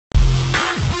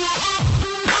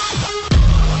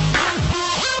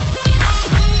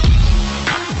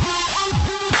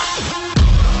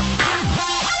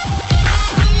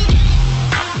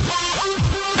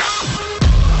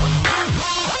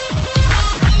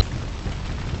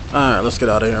Alright, let's get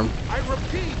out of here. I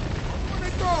repeat, open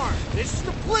the door. This is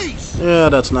the police. Yeah,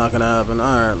 that's not gonna happen.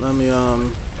 Alright, let me,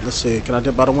 let's see. Can I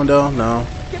dip out a window? No.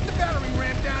 Get the battery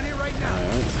ramp down here right now.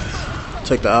 Alright.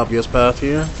 Take the obvious path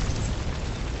here.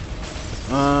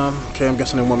 Okay, I'm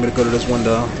guessing they want me to go to this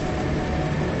window.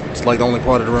 It's like the only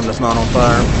part of the room that's not on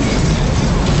fire.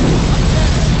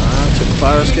 Alright, take the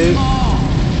fire escape.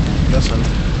 Guessing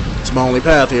it's my only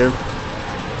path here.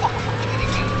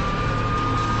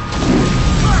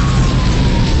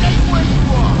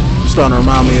 Starting to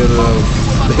remind me of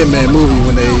the Hitman movie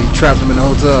when they trapped him in the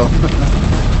hotel.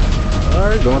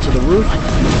 Alright, going to the roof.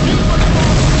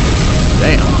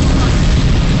 Damn.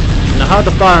 Now how'd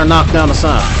the fire knock down the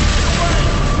sign?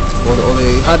 Or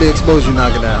how'd the explosion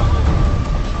knock it down?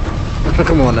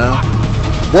 Come on now.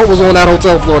 What was on that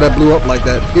hotel floor that blew up like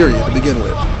that, period, to begin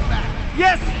with?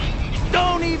 Yes!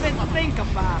 Don't even think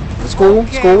about it. It's cool,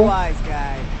 it's cool. Wise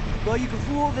guy. Well, you can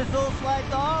fool this old sly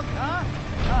dog, huh?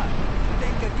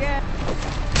 Think again.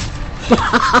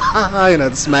 I ain't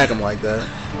have to smack him like that.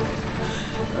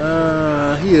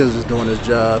 He is just doing his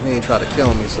job. He ain't trying to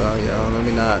kill me, so you know, let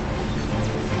me not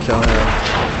kill him.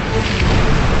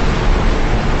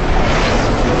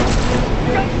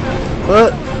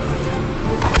 What?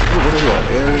 What is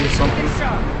that? Air or something?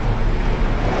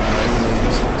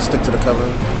 Stick to the cover.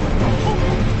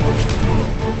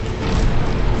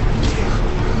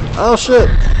 Oh shit!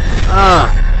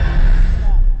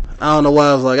 I don't know why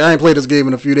I was like, I ain't played this game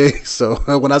in a few days, so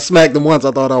when I smacked him once,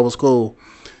 I thought I was cool.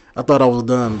 I thought I was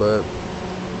done, but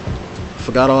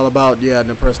forgot all about, yeah, I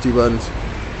didn't press 2 buttons.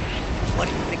 What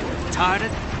do you think, I'm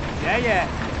retarded? Yeah,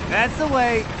 that's the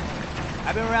way.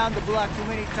 I've been around the block too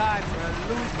many times for a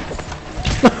loser.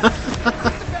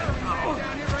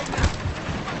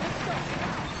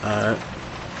 Alright.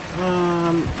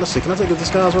 Let's see, can I take the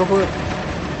disguise real quick?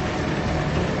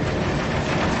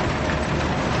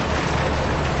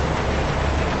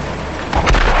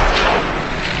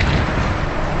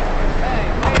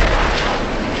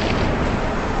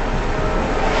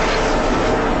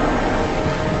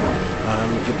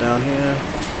 Down here.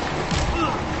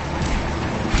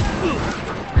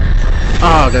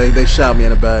 Oh, okay, they shot me in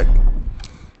the back.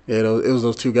 Yeah, it was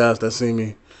those 2 guys that see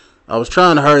me. I was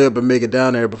trying to hurry up and make it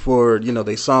down there before, you know,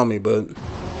 they saw me, but...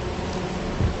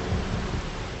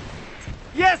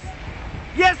 Yes!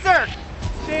 Yes, sir!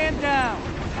 Stand down.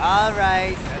 All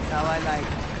right, that's how I like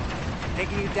it.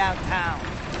 Taking you downtown.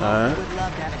 All right. Would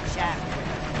love to have a chat.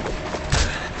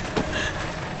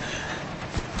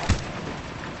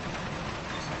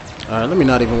 Alright, let me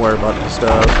not even worry about this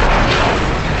stuff.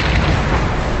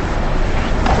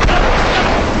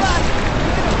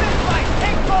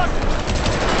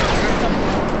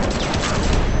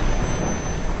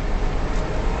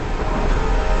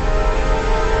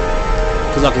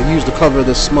 Because I can use the cover of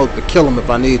this smoke to kill him if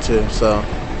I need to, so...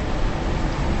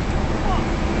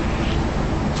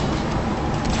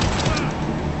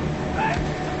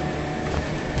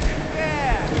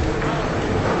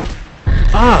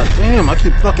 Ah, damn, I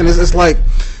keep fucking, it's like,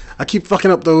 I keep fucking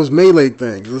up those melee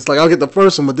things. It's like, I'll get the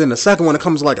first one, but then the second one, it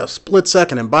comes like a split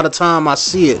second, and by the time I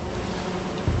see it,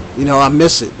 you know, I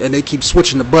miss it, and they keep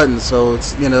switching the buttons, so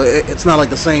it's, you know, it's not like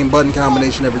the same button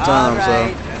combination every time, right, so.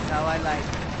 That's how I like it.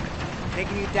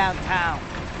 Taking you downtown.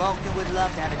 Vulcan would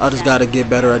love to have a I just gotta get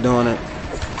better at doing it.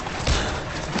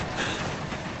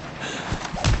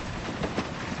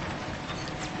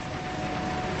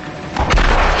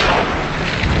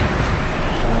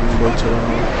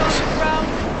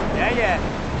 Yeah,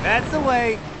 that's the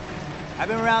way. I've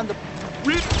been around the...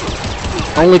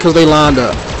 Only because they lined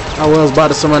up. I was about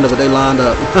to surrender, but they lined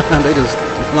up. They just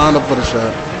lined up for the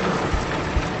shot.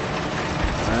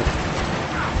 Right.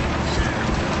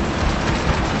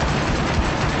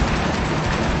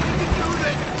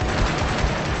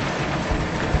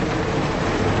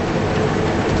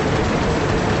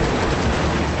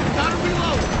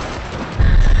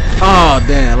 Oh,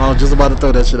 damn. I was just about to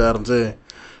throw that shit at him, too.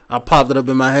 I popped it up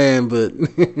in my hand, but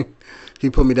he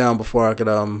put me down before I could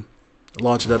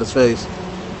launch it at his face.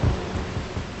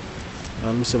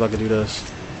 Let me see if I can do this.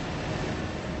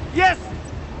 Yes!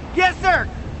 Yes, sir!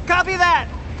 Copy that!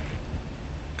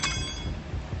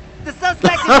 The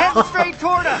suspect is heading straight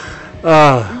toward us!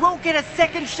 We won't get a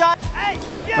second shot! Hey,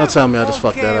 don't tell me I just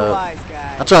fucked that up.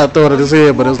 I tried to throw it at his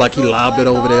head, but it was like he lobbed it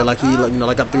over there, like he, you know,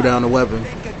 like I threw down the weapon.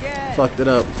 Fucked it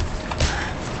up.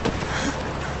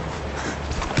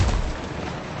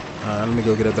 Alright, let me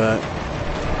go get it back.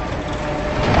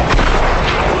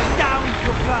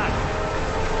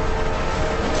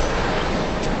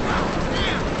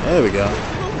 There we go.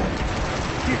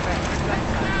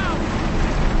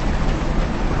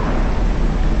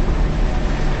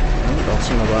 Don't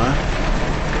see nobody.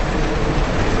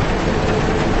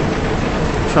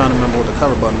 I'm trying to remember what the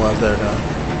cover button was there, though.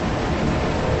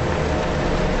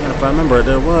 And if I remember,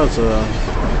 there was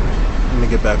let me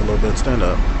get back a little bit. Stand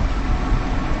up.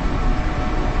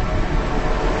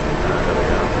 Alright, there we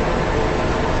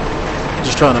go.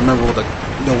 Just trying to remember what the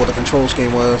what the control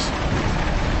scheme was.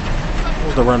 What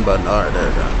was the run button? Alright, there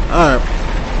we go. Alright,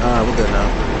 we're good now.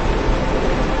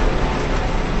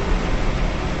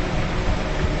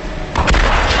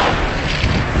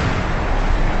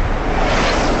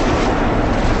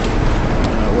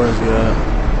 Where's he at?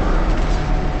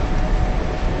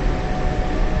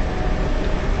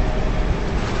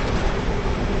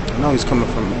 I know he's coming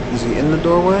from. Is he in the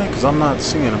doorway? Because I'm not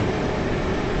seeing him.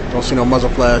 Don't see no muzzle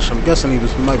flash. I'm guessing he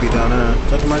might be down there. Is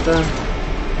that him right there?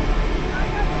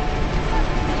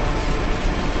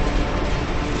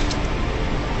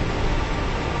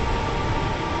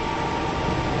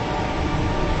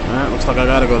 Alright, looks like I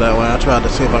gotta go that way. I tried to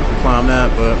see if I can climb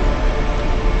that, but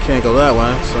can't go that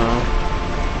way, so.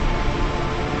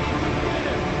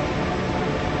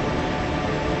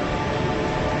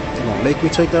 Make me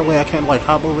take that way? I can't like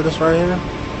hop over this right here.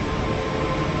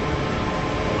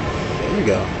 There you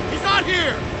go. He's not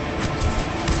here.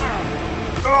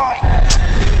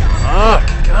 Oh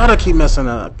God, I keep messing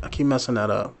that up. I keep messing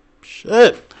that up.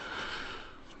 Shit.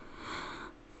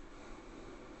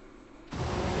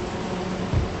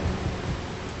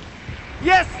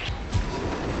 Yes.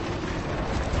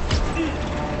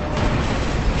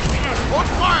 Hold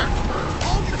fire.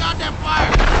 Hold your goddamn fire.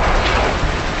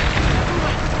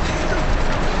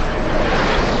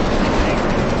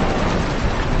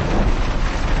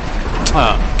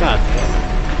 Oh, God damn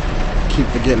it. Keep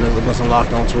forgetting it wasn't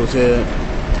locked onto his head.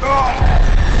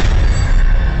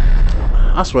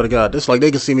 I swear to God, this like they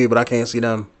can see me, but I can't see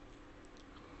them.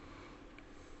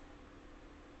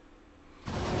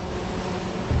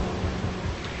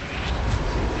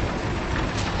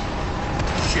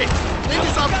 Shit. Leave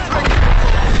us off the train.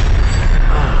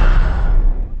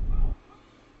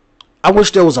 I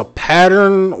wish there was a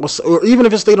pattern, or even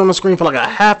if it stayed on the screen for like a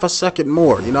half a second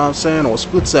more, you know what I'm saying, or a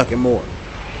split second more.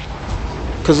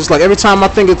 Because it's like every time I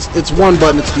think it's one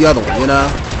button, it's the other one, you know.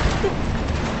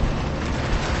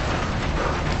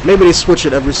 Maybe they switch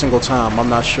it every single time. I'm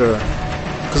not sure.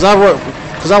 Because I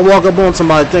walk up on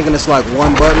somebody thinking it's like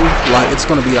one button, like it's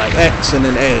gonna be like X and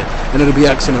then A, and it'll be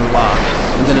X and then Y.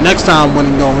 And then the next time when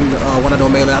I do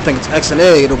melee, I think it's X and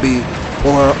A. It'll be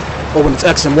or when it's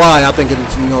X and Y, I think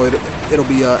it's it'll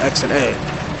be X and A.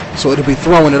 So it'll be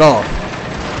throwing it off.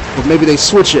 But maybe they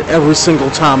switch it every single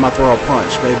time I throw a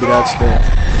punch. Maybe that's the.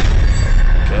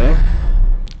 Okay.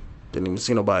 Didn't even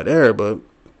see nobody there, but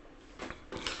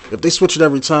if they switch it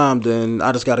every time, then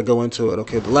I just got to go into it.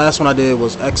 Okay, the last one I did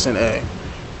was X and A.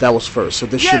 That was first. So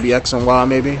this should be X and Y,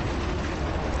 maybe.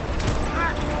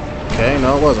 Okay,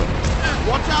 no, it wasn't.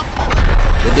 Watch out.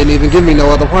 It didn't even give me no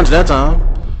other punch that time.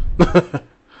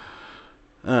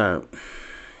 Alright.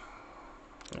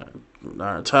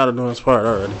 Alright, tired of doing this part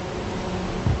already.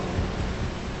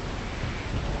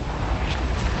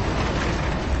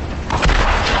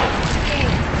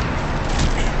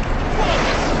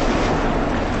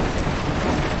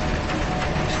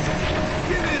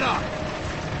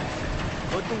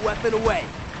 Weapon away.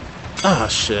 Ah,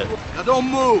 shit. Now don't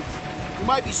move. You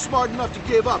might be smart enough to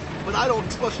give up, but I don't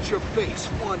trust your face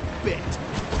one bit.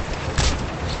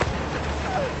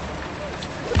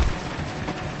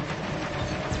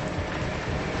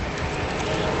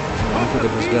 Look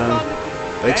at this guy.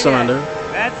 Fake surrender.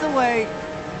 That's the way.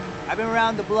 I've been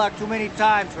around the block too many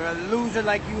times for a loser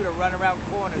like you to run around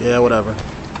corners. Yeah, whatever.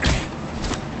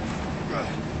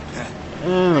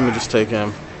 And let me just take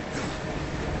him.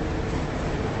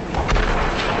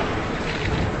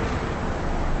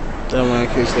 That way, in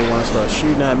case they want to start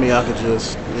shooting at me, I could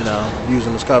just, you know, use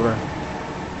them as cover.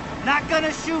 Not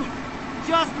gonna shoot.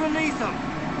 Just release them.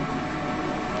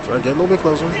 So I get a little bit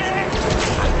closer.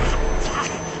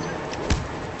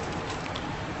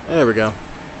 There we go.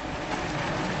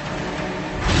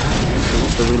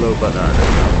 What's the reload button? All right, there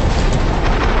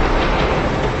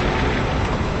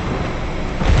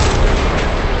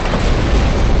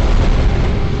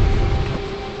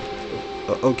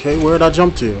we go. Okay, where did I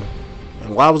jump to?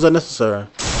 And why was that necessary?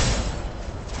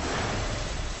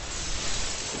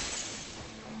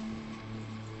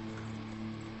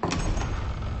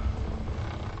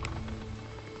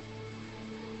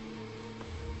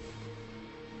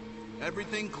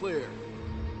 Everything clear.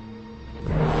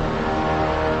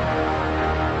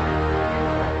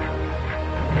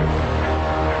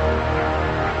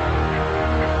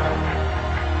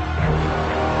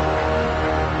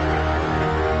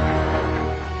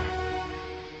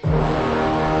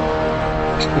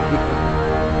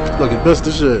 Look, he pissed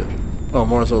the shit. Oh,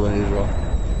 more so than usual. I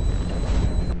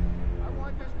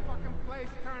want this fucking place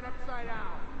turned upside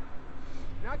down.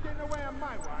 Not getting away on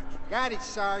my watch. Got it,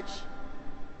 Sarge.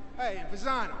 Hey,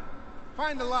 Visano,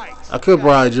 find the lights. I could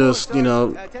probably just, you know,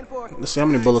 10-4. let's see how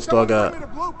many bullets do I got. Show me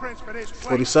the blueprints for this place.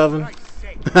 47? Christ's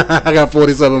sake. I got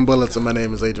 47 bullets and my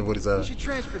name is Agent We 47. should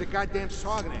transfer the goddamn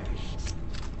Sargon.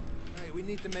 Hey, we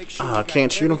need to make sure. Oh, I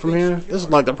can't shoot him from here? This is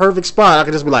like the perfect spot. I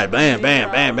could just be like, bam,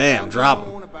 bam, bam, bam, drop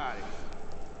him.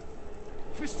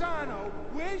 Visano,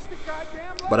 where's the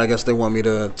goddamn light? But I guess they want me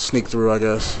to sneak through, I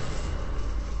guess.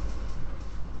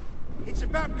 It's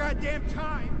about goddamn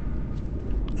time.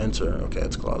 Enter. Okay,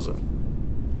 it's closet.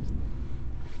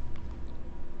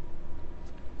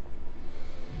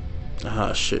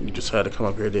 Ah, shit, you just had to come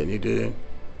up here, didn't you, dude?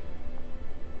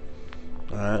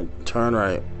 Alright, turn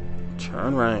right.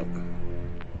 Turn right.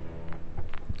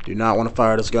 Do not want to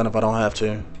fire this gun if I don't have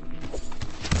to.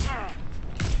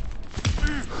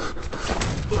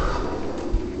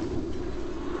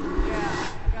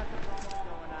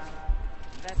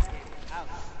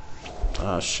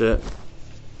 Ah, shit.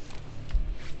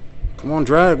 Come on,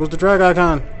 drag. What's the drag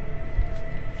icon?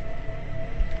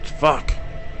 Fuck.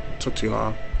 Took too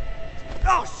long.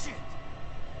 Oh, shit!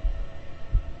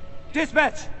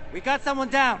 Dispatch! We got someone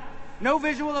down. No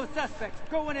visual of a suspect.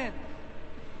 Going in.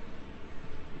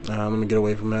 Let me get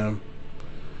away from him.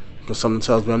 Because something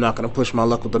tells me I'm not going to push my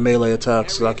luck with the melee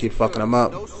attacks, so I keep fucking him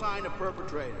up. No sign of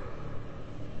perpetrator.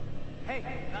 Hey,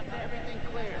 not there. Everything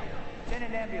clear. Send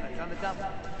an ambulance on the dump.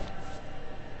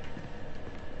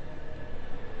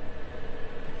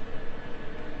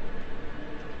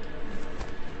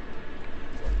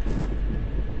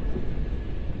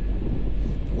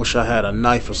 Wish I had a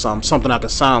knife or something. Something I could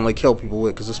silently kill people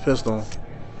with, because this pistol.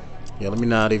 Yeah, let me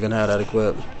not even have that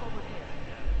equipped.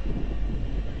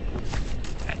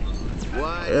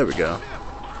 What? There we go.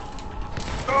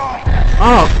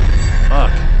 Oh!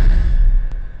 Fuck.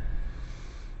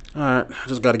 Alright, I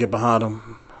just gotta get behind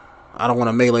him. I don't want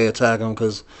to melee attack him,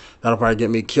 because that'll probably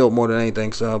get me killed more than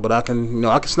anything, so, but I can, you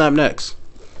know, I can snap necks.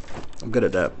 I'm good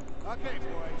at that. Okay,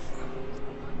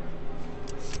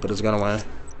 boys. Put his gun away.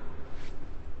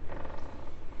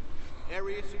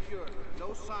 Area secure.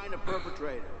 No sign of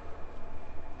perpetrator.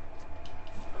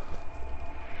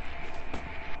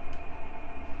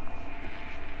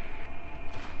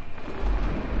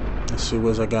 Let's see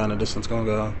where's that guy in the distance gonna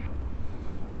go.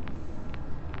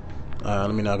 Alright,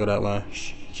 let me not go that way.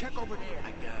 Shh, check over there.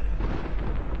 I got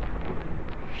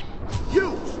it.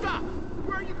 You! Stop!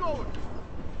 Where are you going?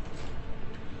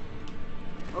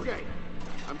 Okay,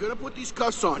 I'm gonna put these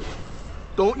cuffs on you.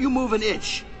 Don't you move an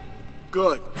inch.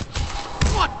 Good.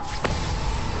 What?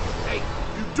 Hey,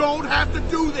 you don't have to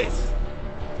do this!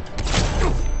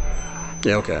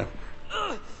 Yeah, okay.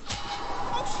 Oh,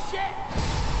 shit!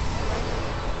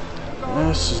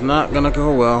 This is not gonna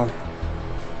go well.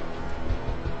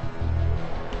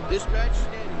 Dispatch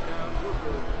standing down. We're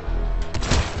good.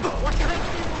 What the heck?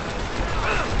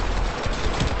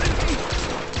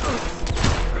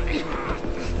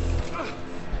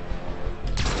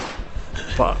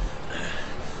 Fuck.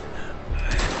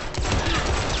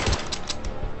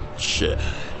 Shit.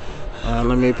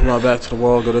 Let me put my back to the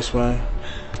wall, go this way.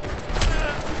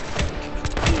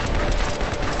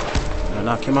 And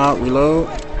knock him out, reload.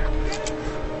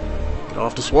 Get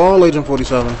off this wall, Agent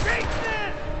 47.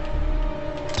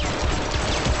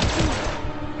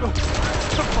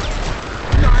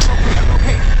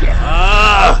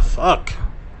 Ah, fuck.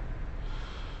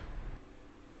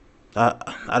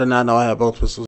 I did not know I had both pistols.